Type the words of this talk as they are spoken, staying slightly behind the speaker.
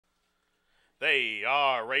They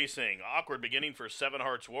are racing. Awkward beginning for Seven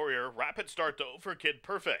Hearts Warrior. Rapid start though for Kid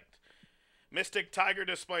Perfect. Mystic Tiger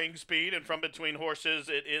displaying speed, and from between horses,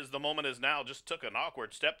 it is the moment is now. Just took an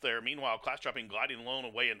awkward step there. Meanwhile, Class Dropping gliding lone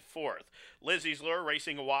away in fourth. Lizzie's Lure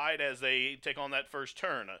racing wide as they take on that first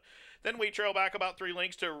turn. Then we trail back about 3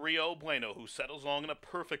 lengths to Rio Bueno, who settles along in a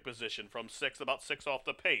perfect position from sixth, about 6 off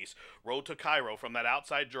the pace. Road to Cairo from that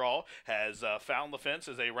outside draw has found the fence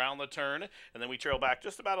as they round the turn, and then we trail back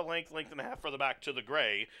just about a length and a half further back to the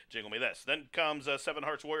gray. Jingle me this. Then comes Seven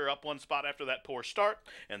Hearts Warrior up one spot after that poor start,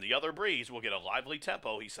 and the other Breeze will get a lively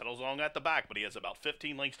tempo. He settles along at the back, but he has about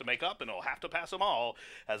 15 lengths to make up, and he'll have to pass them all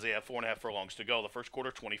as they have 4.5 furlongs to go. The first quarter,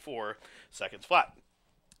 24 seconds flat.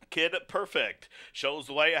 Kid Perfect shows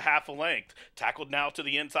the way a half a length. Tackled now to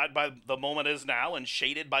the inside by the moment is now and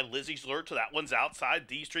shaded by Lizzie's Lure to that one's outside.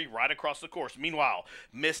 D Street right across the course. Meanwhile,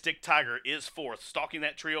 Mystic Tiger is fourth, stalking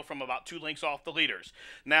that trio from about 2 lengths off the leaders.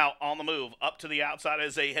 Now on the move up to the outside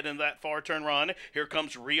as they head into that far turn run. Here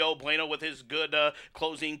comes Rio Bueno with his good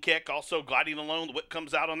closing kick. Also gliding alone. The whip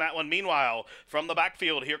comes out on that one. Meanwhile, from the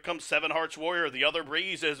backfield, here comes Seven Hearts Warrior. The other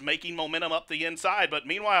Breeze is making momentum up the inside. But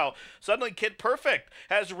meanwhile, suddenly Kid Perfect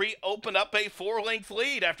has reopened up a 4-length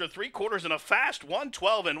lead after 3/4 in a fast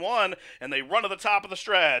 1:12-1, and they run to the top of the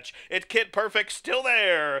stretch. It's Kid Perfect still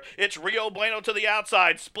there. It's Rio Bueno to the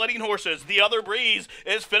outside, splitting horses. The other Breeze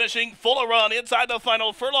is finishing full of run inside the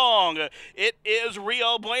final furlong. It is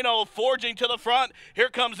Rio Bueno forging to the front. Here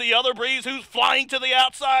comes the other Breeze who's flying to the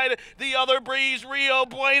outside. The other Breeze, Rio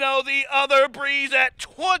Bueno, the other Breeze at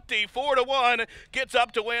 24-1 gets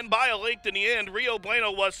up to win by a length in the end. Rio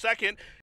Bueno was second.